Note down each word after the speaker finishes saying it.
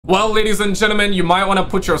Well, ladies and gentlemen, you might want to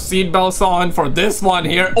put your seatbelts on for this one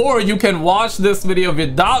here, or you can watch this video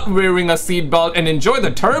without wearing a seatbelt and enjoy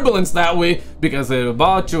the turbulence that way, because it's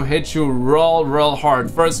about to hit you real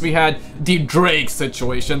hard. First we had the Drake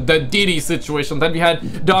situation, the Diddy situation, then we had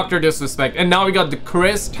DrDisrespect, and now we got the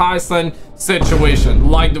Kris Tyson situation.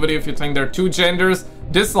 Like the video if you think there are 2 genders.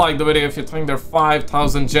 Dislike the video if you think there are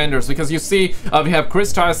 5,000 genders, because you see we have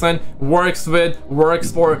Kris Tyson works for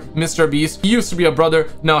MrBeast. He used to be a brother,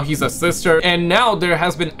 now he's a sister, and now there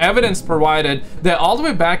has been evidence provided that all the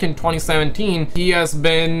way back in 2017 he has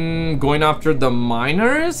been going after the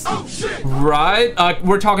minors. Oh, shit. Right?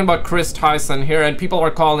 We're talking about Kris Tyson here, and people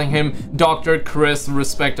are calling him Dr. Chris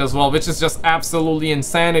Respect as well, which is just absolutely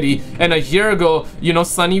insanity. And a year ago, you know,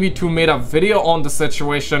 Sunny V2 made a video on the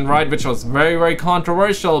situation, right, which was very controversial.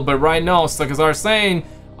 But right now, suckers are saying,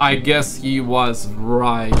 I guess he was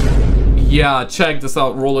right. Yeah, check this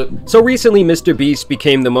out, roll it. So recently, MrBeast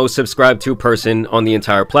became the most subscribed to person on the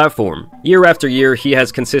entire platform. Year after year, he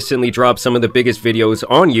has consistently dropped some of the biggest videos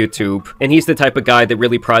on YouTube, and he's the type of guy that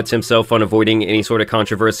really prides himself on avoiding any sort of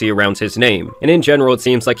controversy around his name. And in general, it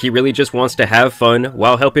seems like he really just wants to have fun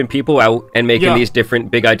while helping people out and making these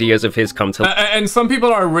different big ideas of his come to life. And some people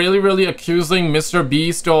are really accusing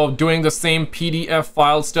MrBeast of doing the same PDF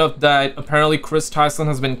file stuff that apparently Kris Tyson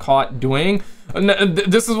has been caught doing.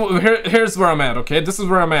 This is here's where I'm at, okay? This is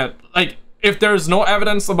where I'm at. Like, if there's no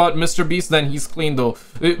evidence about MrBeast, then he's clean though.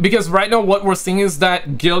 Because right now what we're seeing is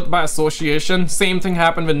that guilt by association. Same thing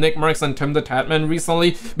happened with Nickmercs and TimTheTatMan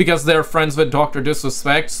recently, because they're friends with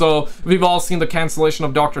DrDisrespect. So we've all seen the cancellation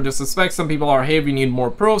of DrDisrespect. Some people are, hey, we need more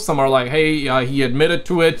proof. Some are like, hey, he admitted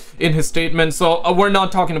to it in his statement. So we're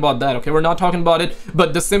not talking about that, okay? We're not talking about it.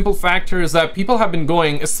 But the simple factor is that people have been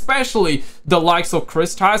going, especially the likes of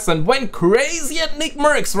Kris Tyson, went crazy at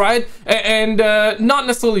Nickmercs, right? And not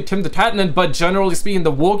necessarily TimTheTatMan, but generally speaking,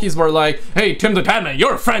 the wokies were like, hey, TimTheTatMan,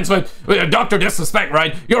 you're friends with DrDisrespect,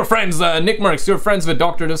 right? You're friends, Nickmercs, you're friends with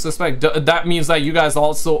DrDisrespect. That means that you guys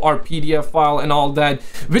also are PDF file and all that,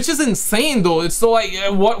 which is insane though. It's so like,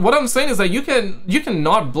 what I'm saying is that you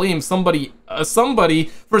cannot blame somebody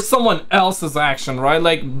for someone else's action, right?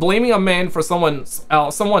 Like blaming a man for someone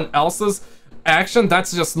else's action,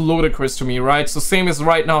 that's just ludicrous to me, right? So same is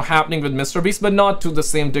right now happening with MrBeast, but not to the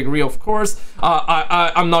same degree, of course.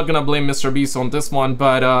 I'm not gonna blame MrBeast on this one,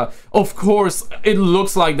 but of course it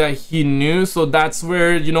looks like that he knew, so that's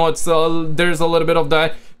where, you know, it's there's a little bit of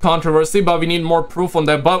that controversy, but we need more proof on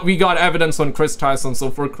that. But we got evidence on Kris Tyson,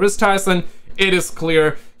 so for Kris Tyson it is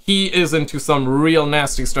clear he is into some real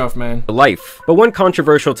nasty stuff, man. But one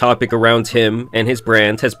controversial topic around him and his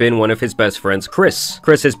brand has been one of his best friends, Chris.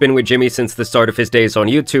 Chris has been with Jimmy since the start of his days on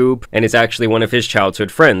YouTube, and is actually one of his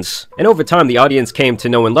childhood friends. And over time, the audience came to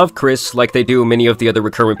know and love Chris like they do many of the other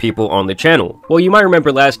recurrent people on the channel. Well, you might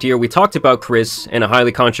remember last year we talked about Chris in a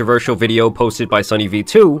highly controversial video posted by Sunny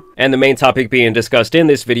V2, and the main topic being discussed in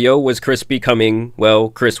this video was Chris becoming, well,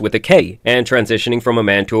 Chris with a K, and transitioning from a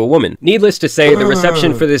man to a woman. Needless to say, the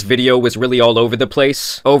reception for this video was really all over the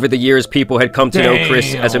place. Over the years, people had come to know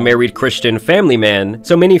Chris as a married Christian family man,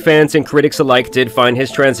 so many fans and critics alike did find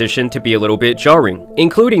his transition to be a little bit jarring,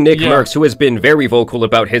 including Nickmercs, who has been very vocal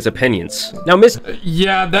about his opinions. Now,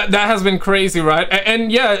 yeah, that has been crazy, right?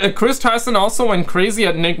 And yeah, Kris Tyson also went crazy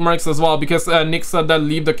at Nickmercs as well, because Nick said that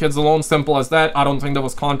leave the kids alone, simple as that. I don't think that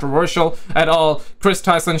was controversial at all. Kris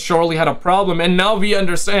Tyson surely had a problem, and now we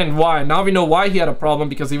understand why. Now we know why he had a problem,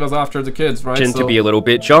 because he was after the kids, right? To be a little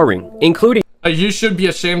bit jarring, including you should be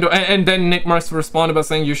ashamed of, and then Nickmercs responded by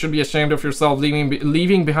saying, you should be ashamed of yourself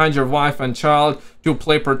leaving behind your wife and child to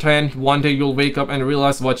play pretend. One day you'll wake up and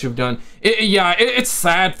realize what you've done. It's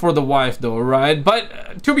sad for the wife though, right?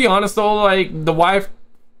 But to be honest though, like, the wife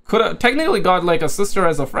could have technically got like a sister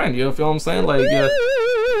as a friend, you feel what I'm saying? Like,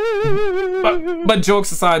 but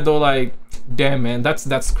jokes aside though, like, damn man,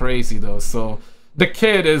 that's crazy though. So the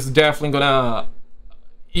kid is definitely gonna,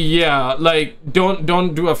 yeah, like,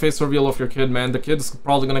 don't do a face reveal of your kid, man. The kid's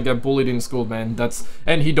probably gonna get bullied in school, man.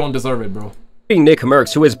 And he don't deserve it, bro.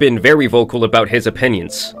 Nickmercs, who has been very vocal about his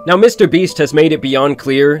opinions. Now, MrBeast has made it beyond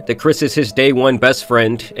clear that Chris is his day one best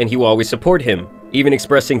friend, and he will always support him, even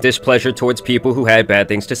expressing displeasure towards people who had bad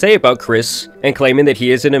things to say about Chris, and claiming that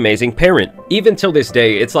he is an amazing parent. Even till this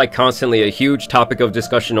day, it's like constantly a huge topic of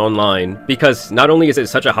discussion online, because not only is it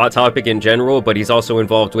such a hot topic in general, but he's also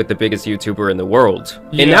involved with the biggest YouTuber in the world.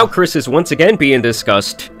 Yeah. And now Chris is once again being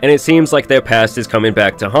discussed, and it seems like their past is coming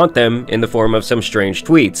back to haunt them in the form of some strange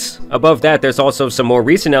tweets. Above that, there's also some more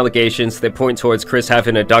recent allegations that point towards Chris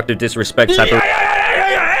having a DrDisrespect type of—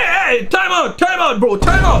 Hey, time out, bro,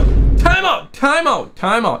 time out.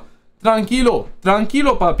 Tranquilo,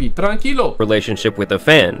 tranquilo, papi, tranquilo. Relationship with a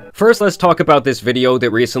fan. First, let's talk about this video that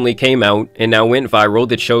recently came out and now went viral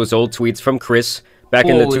that shows old tweets from Kris back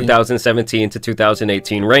in the 2017 to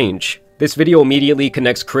 2018 range. This video immediately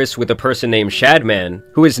connects Kris with a person named Shadman,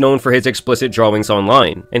 who is known for his explicit drawings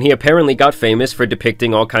online, and he apparently got famous for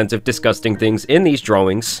depicting all kinds of disgusting things in these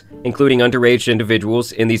drawings, including underage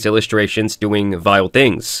individuals in these illustrations doing vile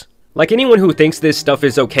things. Like, anyone who thinks this stuff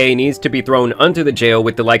is okay needs to be thrown under the jail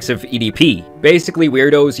with the likes of EDP. Basically,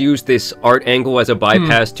 weirdos use this art angle as a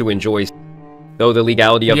bypass to enjoy, though the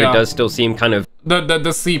legality of it does still seem kind of... The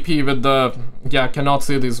CP with the... Yeah, cannot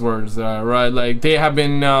say these words, right? Like, they have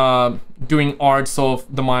been doing arts of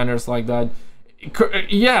the minors like that.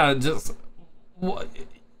 Yeah, just... What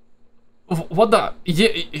the...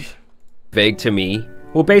 Yeah... Vague to me.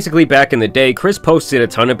 Well, basically, back in the day, Kris posted a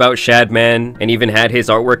ton about Shadman, and even had his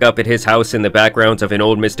artwork up at his house in the background of an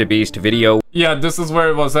old MrBeast video. Yeah, this is where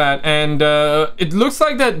it was at, and it looks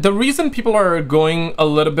like that the reason people are going a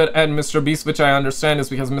little bit at MrBeast, which I understand, is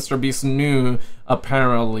because MrBeast knew,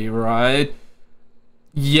 apparently, right?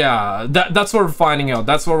 Yeah, that's what we're finding out.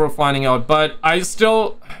 That's what we're finding out, but I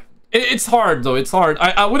still... It's hard, though. It's hard.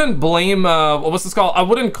 I wouldn't blame... what's this called? I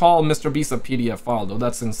wouldn't call MrBeast a PDF file, though.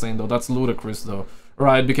 That's insane, though. That's ludicrous, though.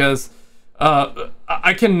 Right, because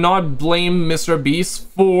I cannot blame MrBeast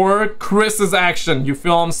for Kris's action. You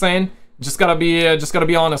feel what I'm saying? Just gotta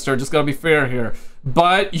be honest here. Just gotta be fair here.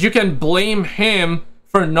 But you can blame him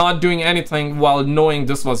for not doing anything while knowing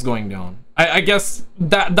this was going down. I guess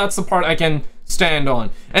that's the part I can stand on.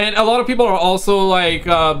 And a lot of people are also like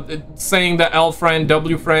saying the L friend,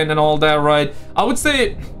 W friend, and all that. Right? I would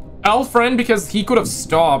say L friend because he could have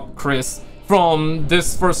stopped Kris from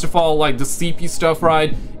this, first of all, like the CP stuff,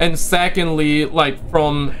 right? And secondly, like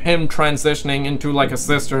from him transitioning into like a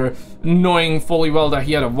sister, knowing fully well that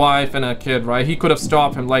he had a wife and a kid, right? He could have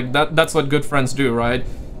stopped him. Like that's what good friends do, right?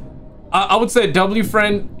 I would say W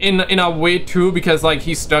friend in a way too, because like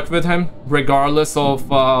he stuck with him regardless of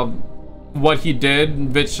what he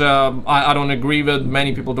did, which I don't agree with.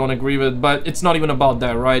 Many people don't agree with, but it's not even about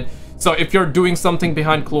that, right? So if you're doing something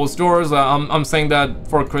behind closed doors, I'm saying that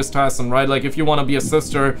for Kris Tyson, right? Like if you want to be a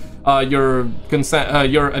sister, you're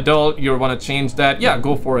adult, you want to change that, yeah,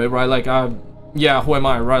 go for it, right? Like yeah, who am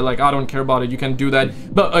I, right? Like I don't care about it. You can do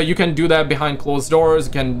that, but you can do that behind closed doors.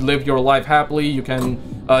 You can live your life happily. You can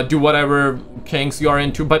do whatever kinks you are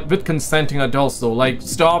into, but with consenting adults, though. Like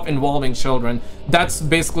stop involving children. That's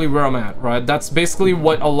basically where I'm at, right? That's basically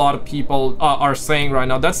what a lot of people are saying right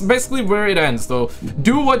now. That's basically where it ends, though.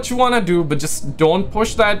 Do what you want to do, but just don't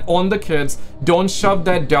push that on the kids. Don't shove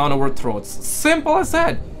that down our throats. Simple as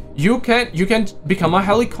that. You can become a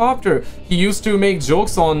helicopter. He used to make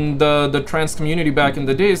jokes on the trans community back in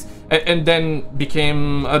the days, and then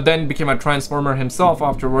became a transformer himself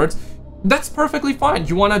afterwards. That's perfectly fine.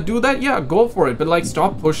 You want to do that? Yeah, go for it. But like,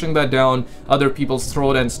 stop pushing that down other people's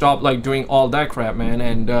throat and stop like doing all that crap, man.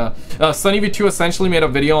 And SunnyV2 essentially made a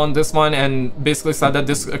video on this one and basically said that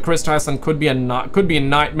this Kris Tyson could be a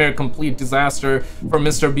nightmare, complete disaster for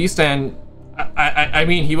MrBeast. And I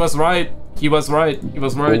mean, he was right. He was right. He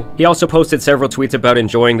was right. He also posted several tweets about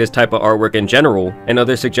enjoying this type of artwork in general, and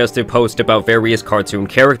other suggestive posts about various cartoon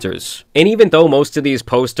characters. And even though most of these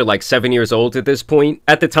posts are like 7 years old at this point,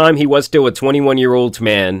 at the time he was still a 21-year-old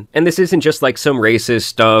man, and this isn't just like some racist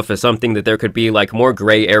stuff or something that there could be like more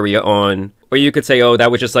gray area on. Or you could say, oh,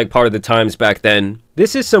 that was just like part of the times back then.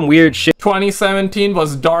 This is some weird shit. 2017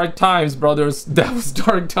 was dark times, brothers. That was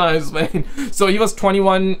dark times, man. So he was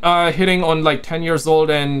 21, hitting on like 10 years old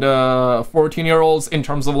and 14-year-olds in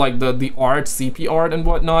terms of like the art, CP art and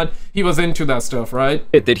whatnot. He was into that stuff, right?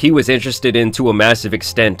 That he was interested in to a massive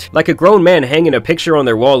extent. Like a grown man hanging a picture on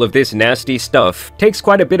their wall of this nasty stuff takes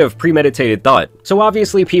quite a bit of premeditated thought. So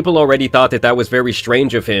obviously people already thought that that was very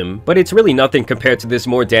strange of him, but it's really nothing compared to this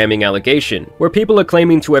more damning allegation, where people are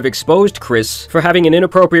claiming to have exposed Kris for having an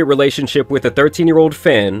inappropriate relationship with a 13-year-old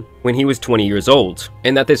fan when he was 20 years old,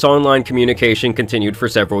 and that this online communication continued for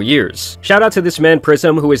several years. Shout out to this man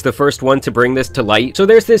Prism, who is the first one to bring this to light. So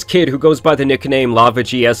there's this kid who goes by the nickname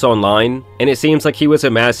LavaGS online, and it seems like he was a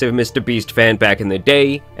massive MrBeast fan back in the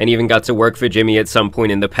day, and even got to work for Jimmy at some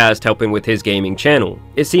point in the past helping with his gaming channel.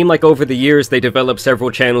 It seemed like over the years they developed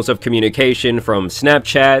several channels of communication, from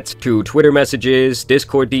Snapchat to Twitter messages,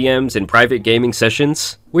 Discord DMs, and private gaming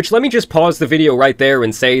sessions. Which, let me just pause the video right there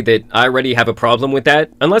and say that I already have a problem with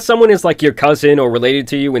that. Unless someone is like your cousin or related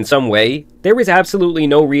to you in some way, there is absolutely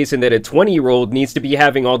no reason that a 20-year-old needs to be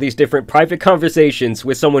having all these different private conversations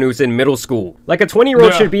with someone who's in middle school. Like, a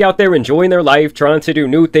 20-year-old should be out there enjoying their life, trying to do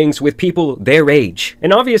new things with people their age.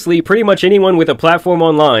 And obviously, pretty much anyone with a platform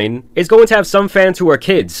online is going to have some fans who are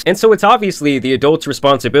kids. And so it's obviously the adult's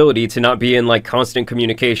responsibility to not be in, like, constant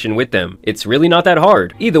communication with them. It's really not that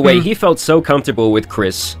hard. Either way, he felt so comfortable with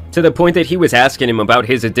Kris, to the point that he was asking him about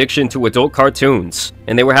his addiction to adult cartoons.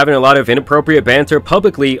 And they were having a lot of inappropriate banter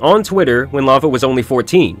publicly on Twitter when Lava was only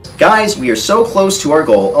 14. Guys, we are so close to our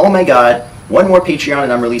goal. Oh my god, one more Patreon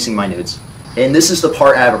and I'm releasing my nudes. And this is the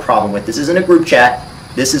part I have a problem with. This isn't a group chat.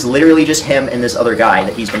 This is literally just him and this other guy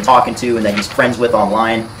that he's been talking to and that he's friends with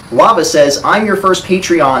online. Lava says, I'm your first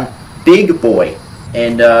Patreon, big boy.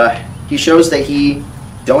 And he shows that he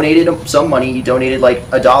donated some money. He donated like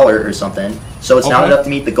 $1 or something. So it's not enough to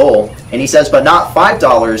meet the goal. And he says, but not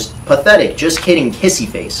 $5. Pathetic. Just kidding. Kissy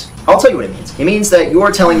face. I'll tell you what it means. It means that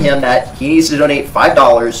you're telling him that he needs to donate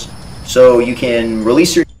 $5 so you can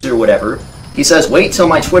release your or whatever. He says, wait till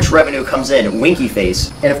my Twitch revenue comes in. Winky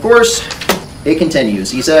face. And of course, it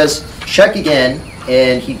continues. He says, check again.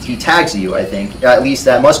 And he tags you, I think. At least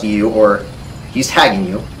that must be you, or he's tagging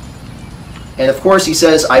you. And of course, he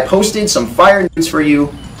says, I posted some fire news for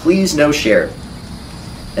you. Please no share.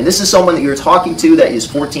 And this is someone that you're talking to that is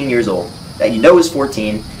 14 years old, that you know is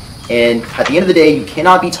 14, and at the end of the day, you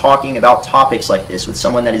cannot be talking about topics like this with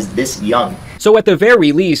someone that is this young. So at the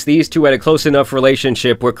very least, these two had a close enough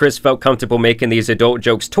relationship where Kris felt comfortable making these adult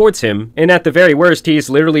jokes towards him, and at the very worst, he's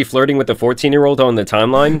literally flirting with a 14-year-old on the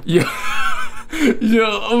timeline.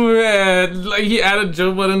 Yo, man, like, he added a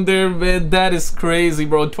joke button there, man. That is crazy,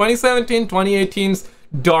 bro. 2017, 2018's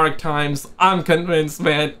dark times. I'm convinced,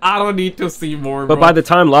 man. I don't need to see more, bro. But by the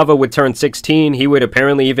time Lava would turn 16, he would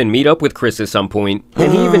apparently even meet up with Kris at some point.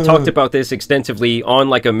 And he even talked about this extensively on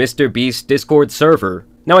like a MrBeast Discord server.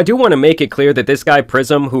 Now, I do want to make it clear that this guy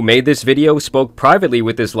Prism, who made this video, spoke privately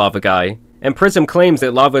with this Lava guy. And Prism claims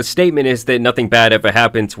that Lava's statement is that nothing bad ever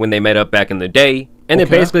happened when they met up back in the day, and that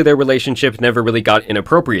basically their relationship never really got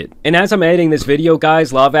inappropriate. And as I'm editing this video,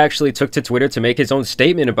 guys, Lava actually took to Twitter to make his own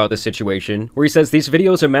statement about the situation, where he says, these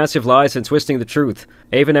videos are massive lies and twisting the truth.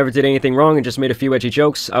 Ava never did anything wrong and just made a few edgy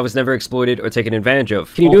jokes. I was never exploited or taken advantage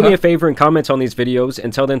of. Can you do me a favor and comment on these videos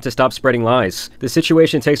and tell them to stop spreading lies? The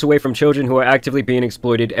situation takes away from children who are actively being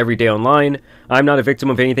exploited every day online. I'm not a victim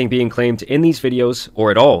of anything being claimed in these videos or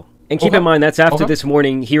at all. And keep in mind, that's after this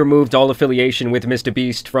morning, he removed all affiliation with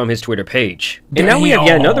MrBeast from his Twitter page. And now we have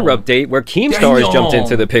yet another update where Keemstar has jumped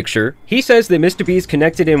into the picture. He says that MrBeast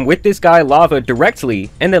connected him with this guy Lava directly,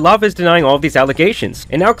 and that Lava is denying all of these allegations,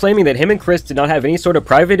 and now claiming that him and Kris did not have any sort of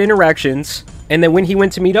private interactions, and that when he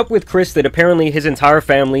went to meet up with Kris, that apparently his entire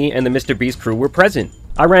family and the MrBeast crew were present.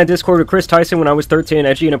 I ran Discord with Kris Tyson when I was 13,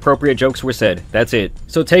 edgy and inappropriate jokes were said. That's it.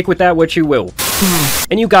 So take with that what you will.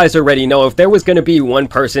 And you guys already know, if there was going to be one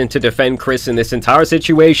person to defend Kris in this entire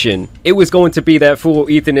situation, it was going to be that fool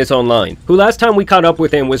Ethan is Online, who last time we caught up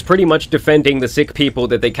with him was pretty much defending the sick people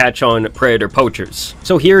that they catch on Predator Poachers.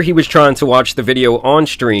 So here he was trying to watch the video on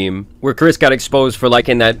stream, where Kris got exposed for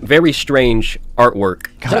liking that very strange artwork.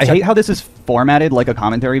 God, I hate how this is formatted like a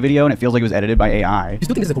commentary video and it feels like it was edited by AI. You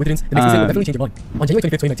still think this is a coincidence? It makes me say, definitely change your mind. On January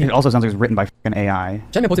 25th, 2019, it also sounds like it was written by fucking AI.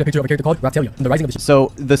 Chapman posted a picture of a character called Raptalia in the Rising of the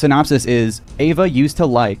So the synopsis is, Ava used to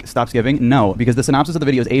like, stop skipping? No, because the synopsis of the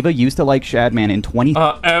video is, Ava used to like Shadman in 20...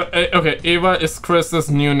 okay, Ava is Chris's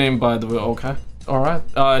new name, by the way, okay.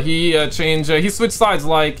 Alright, he switched sides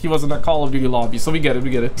like he was in a Call of Duty lobby, so we get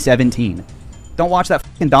it. 17. Don't watch that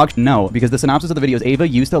fucking dog no, because the synopsis of the video is, Ava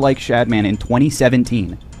used to like Shadman in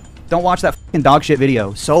 2017. Don't watch that fucking dog shit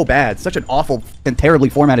video. So bad. Such an awful and terribly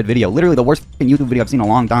formatted video. Literally the worst fucking YouTube video I've seen in a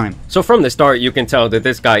long time. So from the start, you can tell that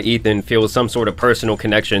this guy Ethan feels some sort of personal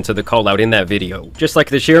connection to the call out in that video. Just like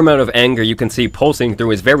the sheer amount of anger you can see pulsing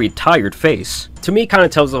through his very tired face. To me, kind of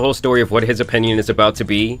tells the whole story of what his opinion is about to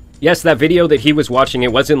be. Yes, that video that he was watching,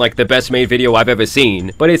 it wasn't like the best made video I've ever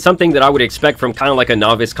seen, but it's something that I would expect from kind of like a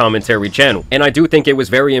novice commentary channel. And I do think it was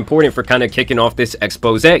very important for kind of kicking off this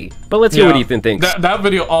expose. But let's hear what Ethan thinks. That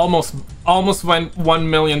video almost went 1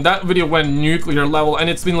 million. That video went nuclear level, and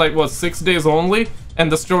it's been like, what, 6 days only?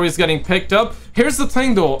 And the story is getting picked up. Here's the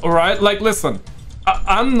thing though, alright? Like, listen.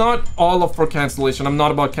 I'm not all up for cancellation. I'm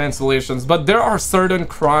not about cancellations, but there are certain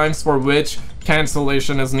crimes for which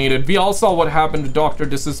cancellation is needed. We all saw what happened to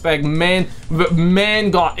TimTheTatMan.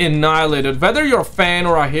 Man got annihilated. Whether you're a fan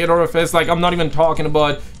or a hater of his, like, I'm not even talking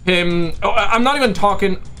about him. I'm not even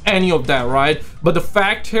talking any of that, right? But the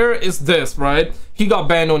fact here is this, right? He got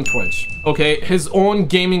banned on Twitch, okay? His own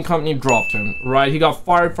gaming company dropped him, right? He got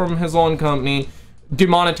fired from his own company.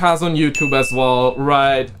 demonetized on YouTube as well,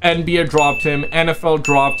 right? NBA dropped him, NFL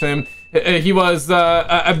dropped him. He was,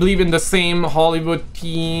 I believe, in the same Hollywood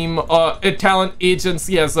team, a talent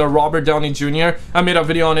agency as Robert Downey Jr. I made a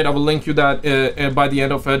video on it. I will link you that by the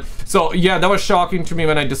end of it. So yeah, that was shocking to me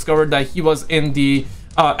when I discovered that he was in the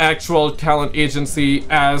actual talent agency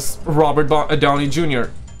as Robert Downey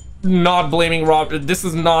Jr. Not blaming Robert. This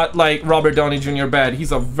is not like Robert Downey Jr. bad.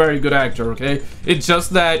 He's a very good actor, okay? It's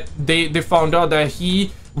just that they found out that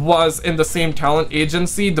he was in the same talent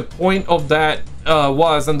agency. The point of that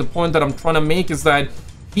and the point that I'm trying to make is that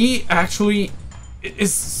he actually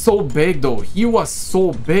is so big though. He was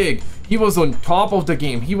so big. He was on top of the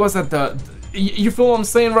game. He was at the... You feel what I'm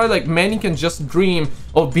saying, right? Like, many can just dream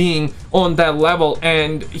of being on that level,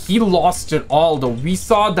 and he lost it all though. We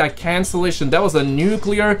saw that cancellation. That was a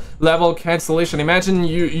nuclear level cancellation. Imagine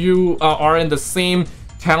you are in the same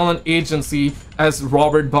talent agency as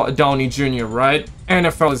Robert Downey Jr., right?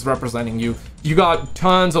 NFL is representing you. You got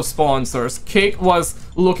tons of sponsors. Kick was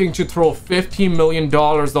looking to throw $15 million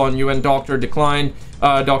on you, and Dr.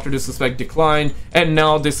 DrDisrespect declined, and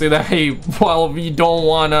now they say that, hey, well, we don't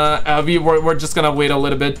wanna, we're just gonna wait a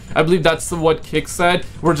little bit. I believe that's what Kick said.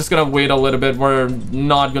 We're just gonna wait a little bit. We're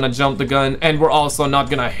not gonna jump the gun, and we're also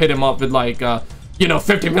not gonna hit him up with like you know,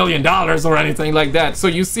 $50 million or anything like that. So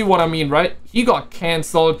you see what I mean, right? He got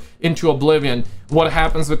canceled into oblivion. What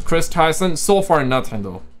happens with Kris Tyson? So far, nothing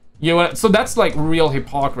though. You know, so that's like real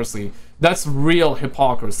hypocrisy. That's real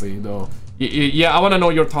hypocrisy though. Yeah, I want to know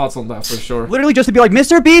your thoughts on that for sure. Literally just to be like,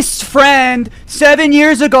 MrBeast's friend 7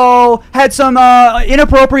 years ago had some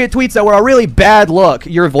inappropriate tweets that were a really bad look.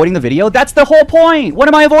 You're avoiding the video? That's the whole point. What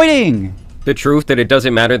am I avoiding? The truth that it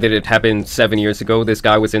doesn't matter that it happened 7 years ago. This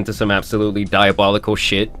guy was into some absolutely diabolical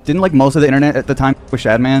shit. Didn't like most of the internet at the time with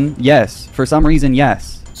Shadman? Yes. For some reason,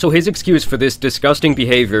 yes. So his excuse for this disgusting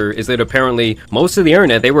behavior is that apparently most of the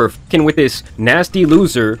internet, they were f***ing with this nasty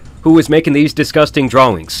loser who was making these disgusting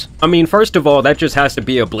drawings. I mean, first of all, that just has to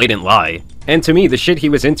be a blatant lie. And to me, the shit he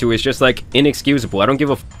was into is just like inexcusable. I don't give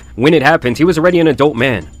a f***. When it happened, he was already an adult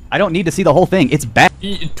man. I don't need to see the whole thing. It's bad.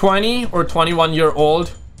 20 or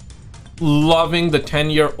 21-year-old loving the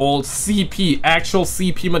 10-year-old CP, actual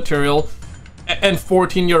CP material, and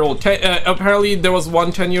 14-year-old. Apparently, there was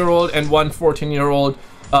one 10-year-old and one 14-year-old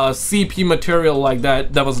CP material like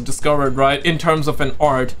that was discovered, right, in terms of an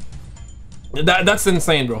art. That's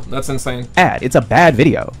insane, bro. That's insane. It's a bad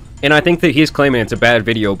video. And I think that he's claiming it's a bad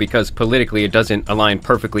video because politically it doesn't align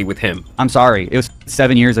perfectly with him. I'm sorry, it was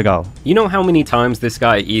 7 years ago. You know how many times this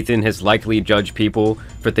guy Ethan has likely judged people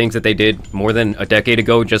for things that they did more than a decade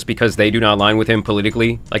ago just because they do not align with him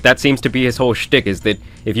politically? Like, that seems to be his whole shtick, is that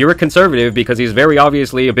if you're a conservative because he's very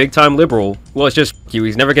obviously a big-time liberal, well, it's just you.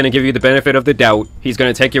 He's never going to give you the benefit of the doubt. He's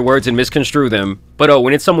going to take your words and misconstrue them. But oh,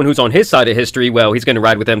 when it's someone who's on his side of history, well, he's going to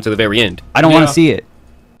ride with them to the very end. I don't want to see it.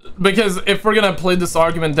 Because if we're gonna play this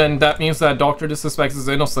argument, then that means that Dr. Disrespect is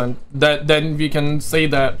innocent. Then we can say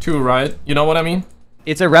that too, right? You know what I mean?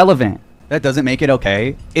 It's irrelevant. That doesn't make it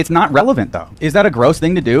okay. It's not relevant though. Is that a gross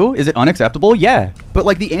thing to do? Is it unacceptable? Yeah. But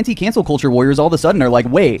like the anti-cancel culture warriors all of a sudden are like,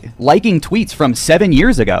 wait, liking tweets from 7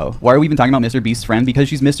 years ago. Why are we even talking about MrBeast's friend? Because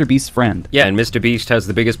she's MrBeast's friend. Yeah, and MrBeast has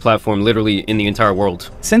the biggest platform literally in the entire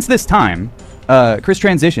world. Since this time, Kris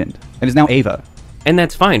transitioned and is now Ava. And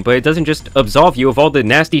that's fine, but it doesn't just absolve you of all the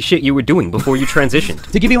nasty shit you were doing before you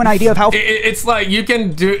transitioned. To give you an idea of how... It's like you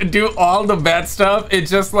can do all the bad stuff.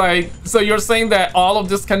 It's just like... So you're saying that all of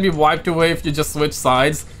this can be wiped away if you just switch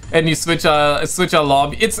sides and you switch a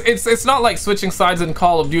lobby. It's not like switching sides in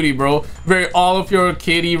Call of Duty, bro, where all of your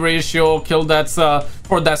KD ratio, kill that's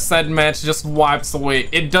for that said match just wipes away.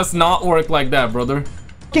 It does not work like that, brother.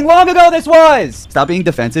 Long ago this was! Stop being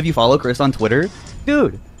defensive. You follow Kris on Twitter.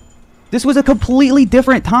 Dude. This was a completely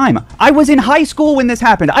different time. I was in high school when this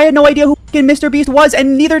happened. I had no idea who MrBeast was,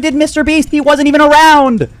 and neither did MrBeast. He wasn't even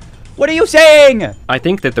around. What are you saying? I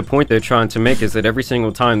think that the point they're trying to make is that every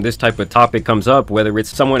single time this type of topic comes up, whether it's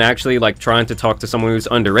someone actually like trying to talk to someone who's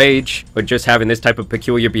underage, or just having this type of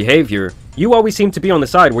peculiar behavior, you always seem to be on the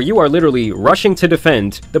side where you are literally rushing to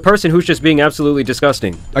defend the person who's just being absolutely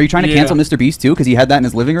disgusting. Are you trying to cancel MrBeast too? Because he had that in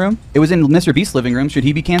his living room? It was in MrBeast's living room. Should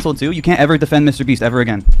he be canceled too? You can't ever defend MrBeast ever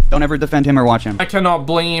again. Don't ever defend him or watch him. I cannot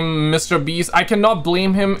blame MrBeast. I cannot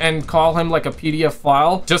blame him and call him like a PDF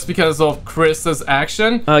file just because of Kris's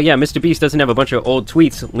action. Yeah, MrBeast doesn't have a bunch of old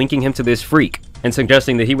tweets linking him to this freak and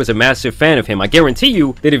suggesting that he was a massive fan of him. I guarantee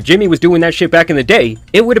you that if Jimmy was doing that shit back in the day,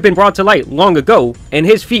 it would have been brought to light long ago, and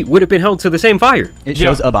his feet would have been held to the same fire. It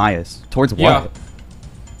shows a bias. Towards what?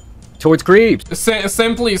 towards creeps.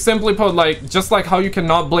 Simply put, like, just like how you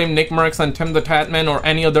cannot blame Nickmercs and TimTheTatMan or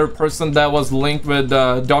any other person that was linked with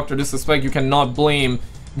DrDisrespect, you cannot blame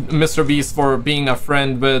MrBeast for being a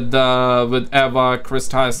friend with Eva, Kris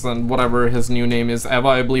Tyson, whatever his new name is, Eva,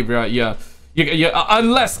 I believe, right? Yeah.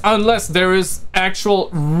 Unless there is actual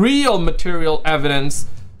real material evidence,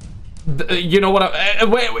 you know what?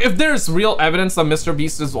 If there's real evidence that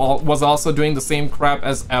MrBeast was also doing the same crap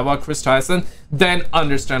as Eva, Kris Tyson, then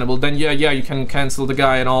understandable. Then yeah, you can cancel the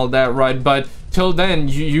guy and all that, right? But till then,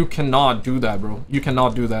 you cannot do that, bro. You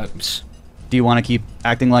cannot do that. Do you want to keep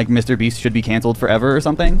acting like MrBeast should be canceled forever or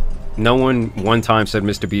something? No one time said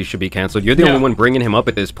MrBeast should be canceled. You're the only one bringing him up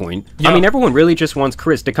at this point. Yeah. I mean, everyone really just wants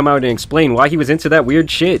Kris to come out and explain why he was into that weird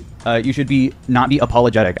shit. You should not be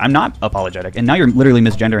apologetic. I'm not apologetic, and now you're literally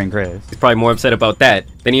misgendering Kris. He's probably more upset about that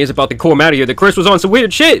than he is about the core matter here that Kris was on some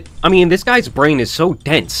weird shit. I mean, this guy's brain is so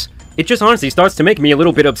dense. It just honestly starts to make me a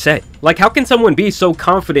little bit upset. Like, how can someone be so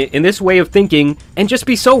confident in this way of thinking and just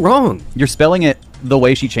be so wrong? You're spelling it the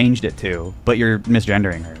way she changed it to, but you're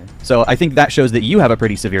misgendering her. So I think that shows that you have a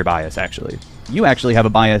pretty severe bias, actually. You actually have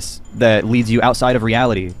a bias that leads you outside of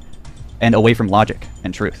reality and away from logic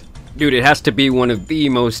and truth. Dude, it has to be one of the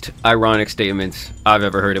most ironic statements I've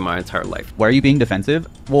ever heard in my entire life. Why are you being defensive?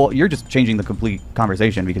 Well, you're just changing the complete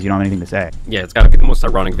conversation because you don't have anything to say. Yeah, it's gotta be the most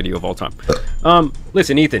ironic video of all time.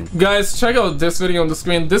 Listen, Ethan. Guys, check out this video on the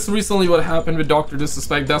screen. This recently what happened with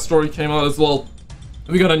DrDisrespect. That story came out as well.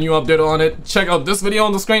 We got a new update on it. Check out this video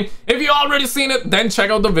on the screen. If you already seen it, then check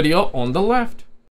out the video on the left.